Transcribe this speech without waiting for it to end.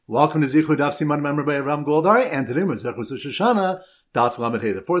Welcome to Zichud Daf Siman Member by Ram Goldar, and today we're Zechus Rosh Hashanah, Daf Lamed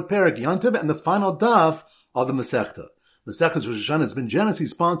Hey, the fourth parak, Yontiv, and the final Daf of the Masechta. Masechus Rosh Hashanah has been generously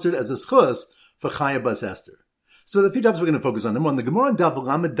sponsored as a schus for Chaya Bas Esther. So the few topics we're going to focus on. Number one, the Gemara and Daf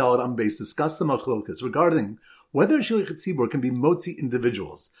Lamed Daled Am Beis discussed the machlokas regarding whether Shlichut Tzibur can be motzi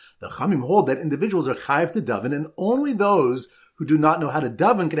individuals. The Chamim hold that individuals are chayav to daven, and only those who do not know how to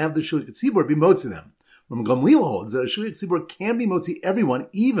daven can have the Shlichut Tzibur be motzi them. Rabbi Gamliel holds that a Shlichut Tzibur can be motzi everyone,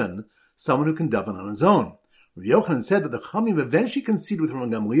 even someone who can daven on his own. Rabbi Yochanan said that the Chamim eventually conceded with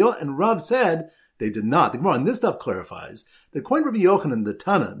Rabbi Gamliel, and Rav said they did not. The Gemara on this stuff clarifies that according to Rabbi Yochanan, the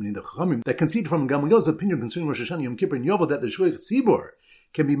Tana, meaning the Chamim, that conceded from Gamliel's opinion concerning Rosh Hashanah, Yom Kippur, and Yovel, that the Shlichut Tzibur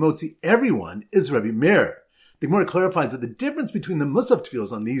can be motzi everyone, is Rabbi Meir. The Gemara clarifies that the difference between the Musaf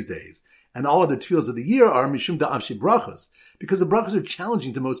tefillos on these days and all other tefillos of the year are mishum da'avshi brachas, because the brachas are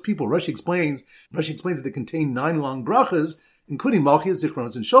challenging to most people. Rashi explains that they contain 9 long brachas, including malchias,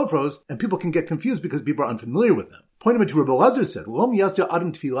 zichronos, and shofros, and people can get confused because people are unfamiliar with them. Point number 2, Rabbi Elazar said, Lo miyasya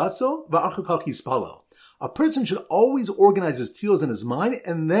adam tfilaso va'achakal yispalel. A person should always organize his tefillos in his mind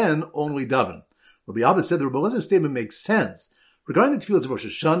and then only daven. Rabbi Abba said the Rabbi Elazar's statement makes sense regarding the tefillos of Rosh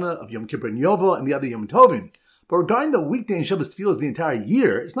Hashanah, of Yom Kippur and Yovel, and the other Yom Tovim. But regarding the weekday and Shabbos tefillos the entire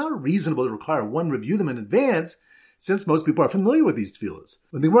year, it's not reasonable to require one review them in advance, since most people are familiar with these tefillos.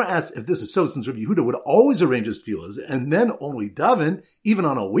 When they were asked if this is so, since Rabbi Yehuda would always arrange his tefillos and then only daven, even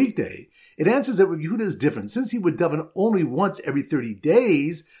on a weekday, it answers that Rabbi Yehuda is different. Since he would daven only once every 30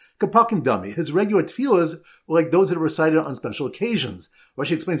 days, kapakim dami, his regular tefillos were like those that are recited on special occasions.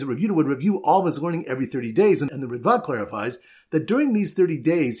 Rashi explains that Rabbi Yehuda would review all of his learning every 30 days, and the Ritva clarifies that during these 30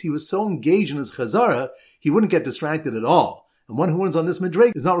 days, he was so engaged in his chazara, he wouldn't get distracted at all. And one who learns on this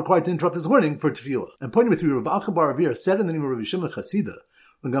midrash is not required to interrupt his learning for tefillah. And point number 3, Rabbi Acha bar Avir said in the name of Rabbi Shimon Chasida,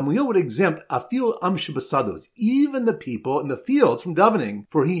 when Gamliel would exempt afil am shebasados, even the people in the fields, from davening,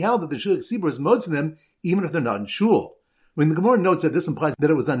 for he held that the Shlichut Tzibur is motzi them, even if they're not in shul. When the Gemara notes that this implies that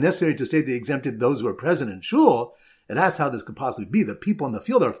it was unnecessary to state they exempted those who are present in shul, it asks how this could possibly be. The people in the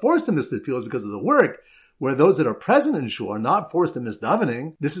field are forced to miss the fields because of the work, where those that are present in shul are not forced to miss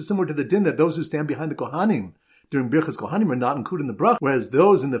davening. This is similar to the din that those who stand behind the Kohanim during Birchas Kohanim are not included in the bracha, whereas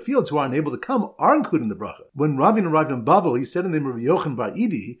those in the fields who are unable to come are included in the bracha. When Ravin arrived in Bavel, he said in the name of Rabbi Yochanan bar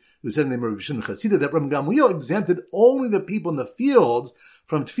Idi, who said in the name of Rabbi Shimon Chasida, that Rabbi Gamliel exempted only the people in the fields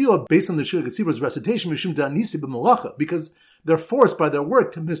from tefillah based on the Shlichut Tzibur's recitation, mishum da'anisi b'molacha, because they're forced by their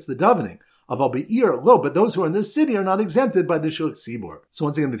work to miss the davening. Aval be'ir lo, but those who are in this city are not exempted by the Shlichut Tzibur. So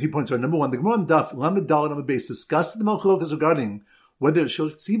once again, the 3 points are: number 1, the Gemara on Daf Lamed Daled Amud Beis discussed the machlokas regarding whether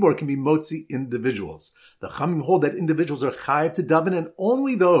Shlichut Tzibur can be motzi individuals. The Chamim hold that individuals are chayav to daven, and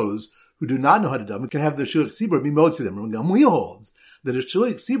only those who do not know how to daven can have the Shlichut Tzibur be motzi them. Rabbi Gamliel holds that a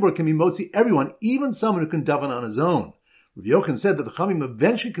Shlichut Tzibur can be motzi everyone, even someone who can daven on his own. Rabbi Yochanan said that the Chamim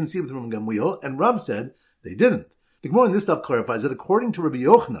eventually conceded with Rabbi Gamliel, and Rav said they didn't. The Gemara in this stuff clarifies that according to Rabbi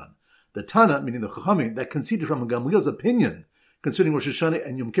Yochanan, the Tana, meaning the Chachamim, that conceded from Gamliel's opinion concerning Rosh Hashanah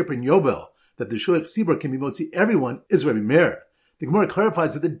and Yom Kippur and Yovel, that the Shlichut Tzibur can be motzi everyone, is Rabbi Meir. The Gemara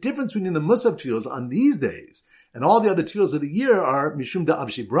clarifies that the difference between the Musaf tefillos on these days and all the other tefillos of the year are mishum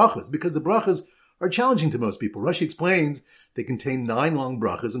da'avshi brachas, because the brachas are challenging to most people. Rashi explains they contain 9 long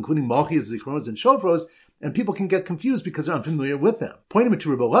brachas, including malchias, zichronos, and shofros, and people can get confused because they're unfamiliar with them. Point number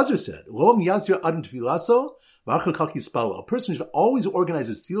 2, Rabbi Elazar said, Lo miyasya adam tfilaso v'achakal yispalel. A person should always organize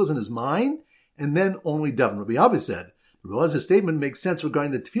his tefillos in his mind and then only daven. Rabbi Abba said, Rabbi Elazar's statement makes sense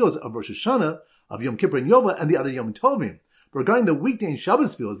regarding the tefillos of Rosh Hashanah, of Yom Kippur and Yovel, and the other Yom Tovim. But regarding the weekday and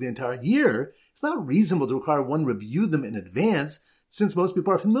Shabbos tefillos the entire year, it's not reasonable to require one review them in advance, since most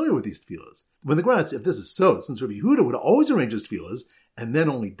people are familiar with these tefillos. When the Gemara asks if this is so, since Rabbi Yehuda would always arrange his tefillos and then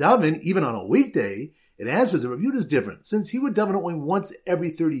only daven, even on a weekday, it answers that Rabbi Yehuda is different. Since he would daven only once every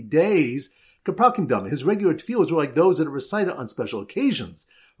 30 days, kapakim dami, his regular tefillos were like those that are recited on special occasions.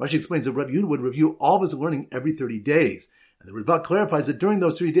 Rashi explains that Rabbi Yehuda would review all of his learning every 30 days. And the Ritva clarifies that during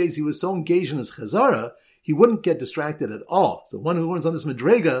those 3 days he was so engaged in his chazara, he wouldn't get distracted at all. So one who learns on this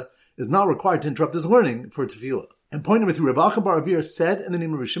madrega is not required to interrupt his learning for tefillah. And point number 3, Rabbi Acha bar Avir said in the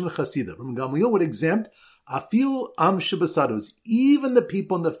name of Rabbi Shimon Chasida, Rabbi Gamliel would exempt afil am shebasados, even the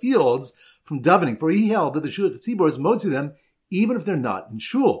people in the fields, from davening, for he held that the Shlichut Tzibur is motzi them, even if they're not in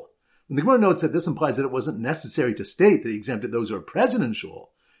shul. When the Gemara notes that this implies that it wasn't necessary to state that he exempted those who are present in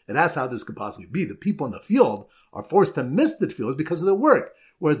shul, it asks how this could possibly be. The people in the field are forced to miss the tefillos because of their work,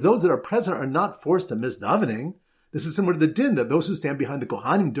 whereas those that are present are not forced to miss davening. This is similar to the din that those who stand behind the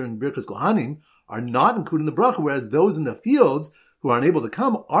Kohanim during Birchas Kohanim are not included in the bracha, whereas those in the fields who are unable to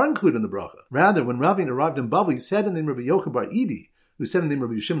come are included in the bracha. Rather, when Ravin arrived in Bavel, he said in the name of Rabbi Yochanan bar Idi, who said in the name of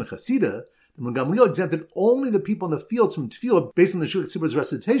Rabbi Shimon Chasida, The Gamliel exempted only the people in the fields from tefillah based on the Shulchan Tzibur's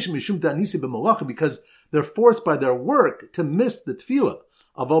recitation, mishum da'nisi b'molacha, because they're forced by their work to miss the tefillah.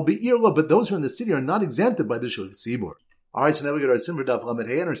 Aval be'irla, but those who are in the city are not exempted by the Shulchan Tzibur. Alright, so now we go to our Simmer Daf Lamed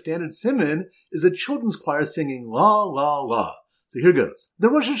Hey, and our standard Siman is a children's choir singing La La La. So here goes. The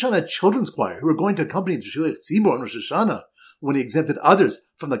Rosh Hashanah children's choir, who are going to accompany the Shulchan Tzibur on Rosh Hashanah, when he exempted others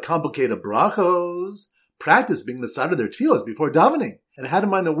from the complicated brachos, practice being the side of their tefillahs before davening, and had in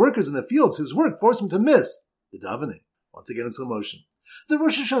mind the workers in the fields whose work forced them to miss the davening. Once again in slow motion. The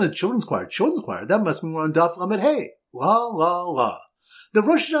Rosh Hashanah children's choir, that must mean we're on Daf Lamed Hey. La La La. The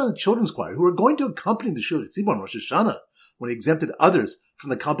Rosh Hashanah children's choir, who are going to accompany the Shulchan Tzibur on Rosh Hashanah, when he exempted others from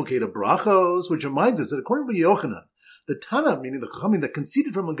the complicated brachos, which reminds us that according to Yochanan, the Tana, meaning the Chachamim that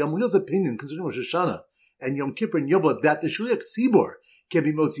conceded from Gamliel's opinion concerning Rosh Hashanah and Yom Kippur and Yovel, that the Shulchan Tzibur can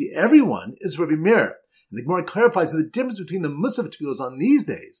be motzi everyone, is Rabbi Meir. And the Gemara clarifies that the difference between the Musaf tefillos on these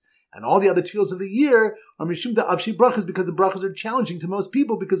days and all the other tefillos of the year are mishum da'avshi brachas, because the brachas are challenging to most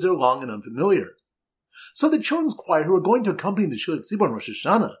people because they're long and unfamiliar. So the children's choir, who are going to accompany the Shulchan Tzibur on Rosh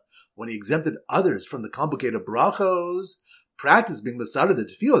Hashanah, when he exempted others from the complicated brachos, practice being beside of the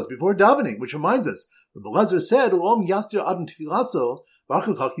tefillas before davening, which reminds us, Rabbi Elazar said, "Lom yastir adam tefilaso,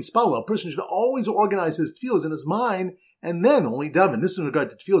 v'achar hispal." A person should always organize his tefillas in his mind and then only daven. This is in regard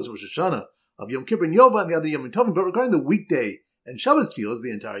to tefillas of Rosh Hashanah, of Yom Kippur and Yova, and the other Yom Tovim. But regarding the weekday and Shabbos tefillas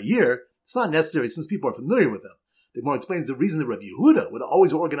the entire year, it's not necessary since people are familiar with them. The Gemara explains the reason that Rabbi Yehuda would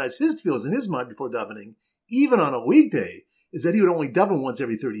always organize his tefillas in his mind before davening, even on a weekday, is that he would only daven once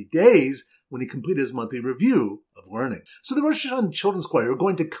every 30 days when he completed his monthly review of learning. So the Rosh Hashanah children's choir are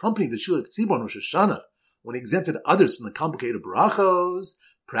going to accompany the Shulchan Tzibur on Rosh Hashanah when he exempted others from the complicated brachos,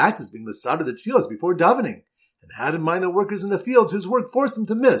 practice being the side of the tefillas before davening, and had in mind the workers in the fields whose work forced them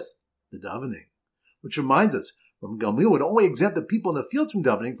to miss the davening. Which reminds us, Rabbi Gamliel would only exempt the people in the fields from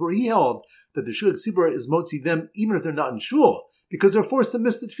davening, for he held that the Shulchan Tzibur is motzi them even if they're not in shul, because they're forced to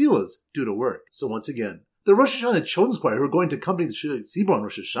miss the tefillas due to work. So once again, the Rosh Hashanah children's choir, who are going to accompany the Shulchan Tzibur on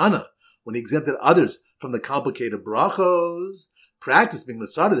Rosh Hashanah, when he exempted others from the complicated brachos, practice being the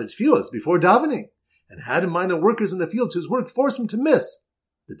side of the tefillas before davening, and had in mind the workers in the fields whose work forced them to miss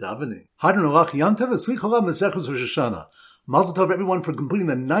the davening. Hadron Alach Yantav Eslich Halav Mesechus Rosh Hashanah. Mazel tov everyone for completing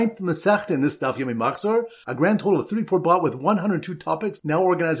the 9th Masechta in this Daf Yomi Machzor, a grand total of 34 blot with 102 topics, now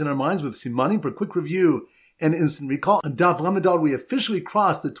organized in our minds with simanim for quick review and instant recall. On Daf Lamed, we officially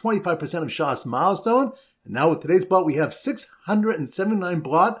crossed the 25% of Shas milestone, and now with today's blot we have 679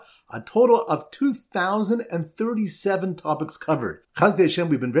 blot, a total of 2,037 topics covered. Chazdei Hashem,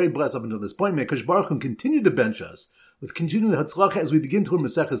 we've been very blessed up until this point. May Kosh Baruch Hu continue to bench us with continuing Hatzlacha as we begin to learn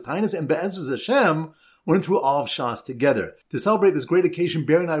Maseches Tainis, and Be'ezus Hashem, learn through all of Shas together. To celebrate this great occasion,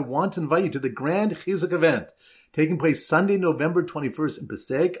 Barry and I want to invite you to the Grand Chizuk event taking place Sunday, November 21st in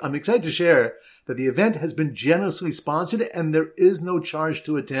Passaic. I'm excited to share that the event has been generously sponsored and there is no charge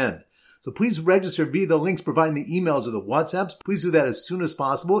to attend. So please register via the links providing the emails or the WhatsApps. Please do that as soon as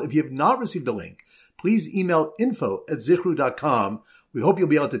possible. If you have not received a link, please email info@zichru.com. We hope you'll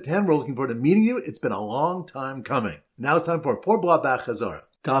be able to attend. We're looking forward to meeting you. It's been a long time coming. Now it's time for a 4-blot back Chazara.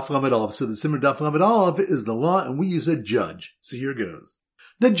 Daf Lamed Aleph. So the Simmer Daf Lamed Aleph is the law, and we use a judge. So here goes.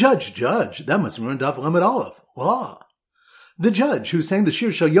 The judge. That must be on Daf Lamed Aleph. Law. The judge who sang the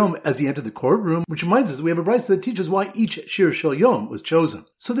Shir Shel Yom as he entered the courtroom, which reminds us that we have a brayso that teaches why each Shir Shel Yom was chosen.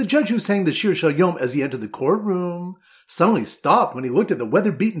 So the judge who sang the Shir Shel Yom as he entered the courtroom suddenly stopped when he looked at the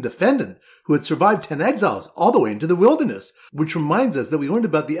weather-beaten defendant who had survived 10 exiles all the way into the wilderness, which reminds us that we learned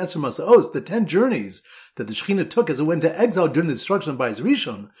about the Esser Masa'os, the 10 journeys that the Shekhinah took as it went to exile during the destruction of Bayis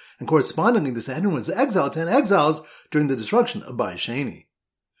Rishon, and correspondingly the Sanhedrin was exiled 10 exiles during the destruction of Bayis Sheni.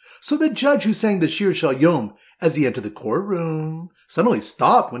 So the judge who sang the Shir Shel Yom as he entered the courtroom suddenly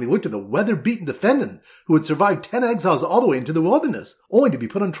stopped when he looked at the weather-beaten defendant who had survived 10 exiles all the way into the wilderness, only to be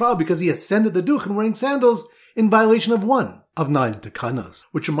put on trial because he ascended the duchen wearing sandals in violation of one of 9 takanas.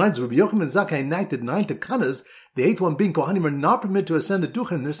 Which reminds us, Rabbi Yochanan Zakkai enacted 9 takanas, the 8th one being Kohanim are not permitted to ascend the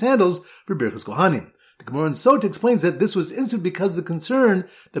duchen in their sandals for Birchas Kohanim. The Gemara in Sota explains that this was instituted because of the concern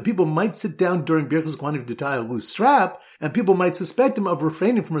that people might sit down during Birchas Kohanim to tie a loose strap, and people might suspect him of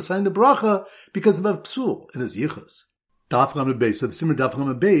refraining from reciting the bracha because of a psul in his yichus. Daf Lamed Beis. So the Simmer Daf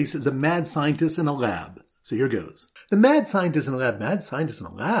Lamed Beis is a mad scientist in a lab. So here goes. The mad scientist in a lab,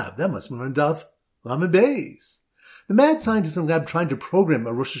 that must be on Daf Lamed Beis. The mad scientist in a lab trying to program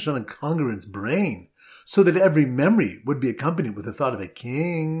a Rosh Hashanah congruent's brain so that every memory would be accompanied with the thought of a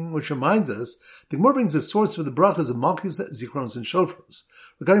king, which reminds us, the Gemara brings a source for the brachas of Malchus, Zichronos, and Shofros.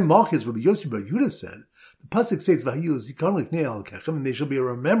 Regarding Malchus, Rabbi Yossi Bar Yehuda said The pasuk states, "V'hayu zikaron lifnei Elokechem," and they shall be a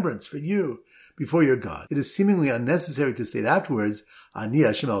remembrance for you before your God. It is seemingly unnecessary to state afterwards, "Ani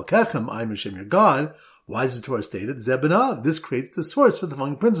Hashem Elokechem," I am Hashem your God. Why is the Torah stated? Zebanav. This creates the source for the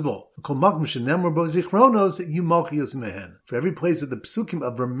following principle. For every place that the psukim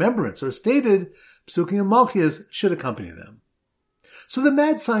of remembrance are stated, psukim and malchias should accompany them. So the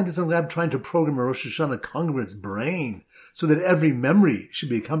mad scientist in the lab trying to program a Rosh Hashanah congregant's brain so that every memory should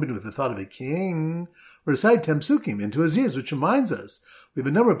be accompanied with the thought of a king, recite 10 psukim into his ears, which reminds us we have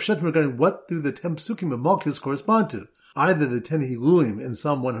a number of pshatim regarding what do the 10 psukim of malchias correspond to. Either the 10 Hilulim in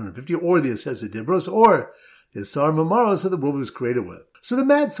Psalm 150, or the Ashes Dibros, or the Asar Mamaros that the world was created with. So the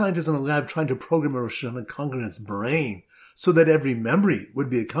mad scientist in the lab trying to program a Rosh Hashanah congregant's brain so that every memory would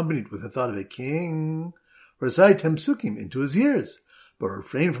be accompanied with the thought of a king, recite 10 psukim into his ears, but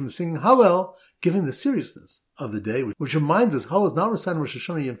refrain from singing Hallel, given the seriousness of the day, which reminds us Hallel is not recited in Rosh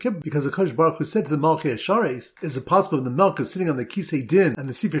Hashanah Yom Kippur, because the Kodesh Baruch Hu said to the Malchei Hashares, is it possible when the Melech is sitting on the Kisei Din and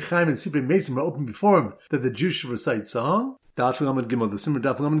the Sifrei Chaim and Sifrei Mesim are open before him that the Jews should recite song? Daf Lamed Gimel, the Simmer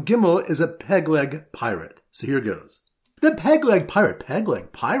Daf Lamed Gimel is a peg-leg pirate. So here goes. The peg-leg pirate,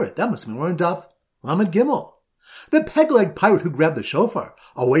 that must be more in Daf Lamed Gimel. The peg-leg pirate who grabbed the shofar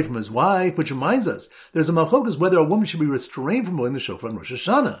away from his wife, which reminds us there's a malchokas whether a woman should be restrained from blowing the shofar on Rosh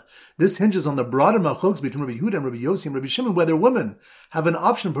Hashanah. This hinges on the broader malchokas between Rabbi Yehuda and Rabbi Yossi and Rabbi Shimon whether women have an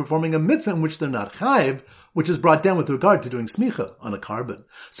option of performing a mitzvah in which they're not chayiv, which is brought down with regard to doing smicha on a carbon.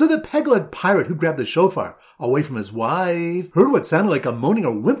 So the peg-leg pirate who grabbed the shofar away from his wife heard what sounded like a moaning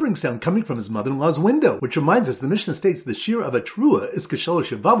or whimpering sound coming from his mother-in-law's window, which reminds us the Mishnah states the shir of a trua is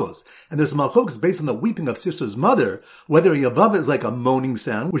keshalosh yavavos, and there's a malchokas based on the weeping of sister's mother, whether a yavav is like a moaning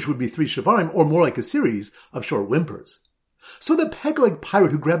sound, which would be 3 shavarim, or more like a series of short whimpers. So the peg-leg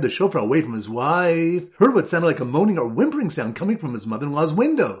pirate who grabbed the shofar away from his wife heard what sounded like a moaning or whimpering sound coming from his mother-in-law's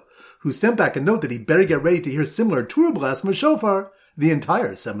window, who sent back a note that he'd better get ready to hear similar Torah blasts from a shofar the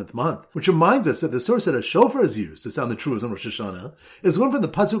entire 7th month. Which reminds us that the source that a shofar is used to sound the truas on Rosh Hashanah is one from the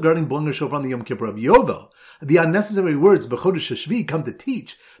pasuk regarding blowing a shofar on the Yom Kippur of Yovel. The unnecessary words B'chodesh Hashvi come to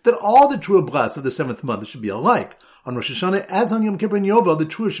teach that all the Torah blasts of the 7th month should be alike. On Rosh Hashanah, as on Yom Kippur and Yovel, the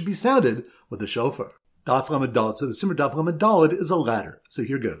Torah should be sounded with the shofar. Daf Lamed Daled. So the Simmer Daf Lamed Daled is a ladder. So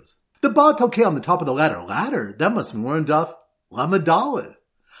here goes. The Baal Tokeh on the top of the ladder. Ladder? That must be more in Daf Lamed Daled.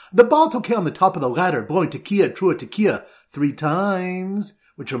 The Baal Tokeh on the top of the ladder, blowing tekiah, trua tekiah 3 times,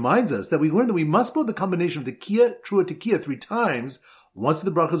 which reminds us that we learned that we must blow the combination of tekiah, trua tekiah 3 times, once for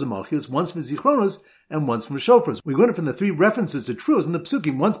the brachas and malchus, once for zichronos, and once from shofars. We learned it from the 3 references to truas in the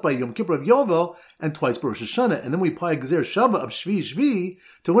psukim, once by Yom Kippur of Yovel, and twice by Rosh Hashanah, and then we apply a gezer shava of shvi shvi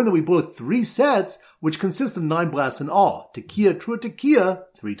to learn that we blow 3 sets, which consist of 9 blasts in all. Tekiah, trua tekiah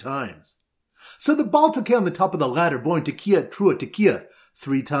 3 times. So the Baal Tokeh on the top of the ladder, blowing tekiah, trua tekiah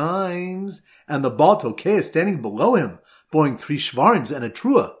 3 times, and the Baal Tokeh is standing below him, blowing 3 shvarims and a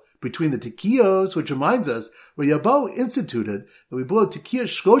trua between the tekiyos, which reminds us where Yabo instituted that we blow tekiah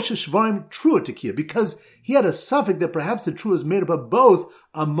shlosha shvarim trua tekiah, because he had a suffix that perhaps the trua is made up of both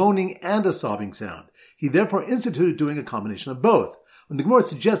a moaning and a sobbing sound. He therefore instituted doing a combination of both. When the Gemara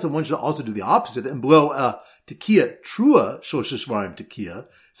suggests that one should also do the opposite and blow a tekiah trua shlosha shvarim tekiah,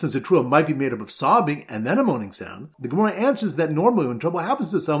 since the trua might be made up of sobbing and then a moaning sound, the Gemara answers that normally when trouble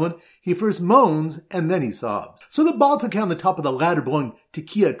happens to someone, he first moans and then he sobs. So the Baal Tokeh on the top of the ladder blowing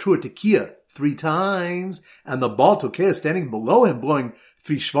tekiah, trua tekiah 3 times, and the Baal Tokeh standing below him blowing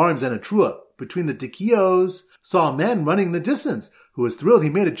 3 shvarims and a trua between the tekiyos, saw a man running in the distance, who was thrilled he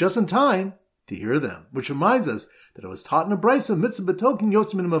made it just in time to hear them, which reminds us that it was taught in a brisa, mitzvah betoken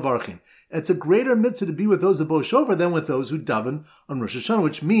yosmin mavarchin. It's a greater mitzvah to be with those that blow shofar than with those who daven on Rosh Hashanah,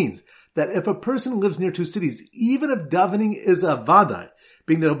 which means that if a person lives near 2 cities, even if davening is a vadai,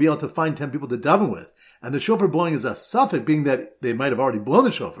 being that he'll be able to find 10 people to daven with, and the shofar blowing is a suffix, being that they might have already blown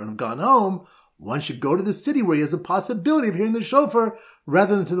the shofar and have gone home, one should go to the city where he has a possibility of hearing the shofar,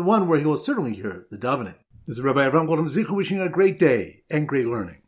 rather than to the one where he will certainly hear the davening. This is Rabbi Avram Goldham Zichu wishing you a great day and great learning.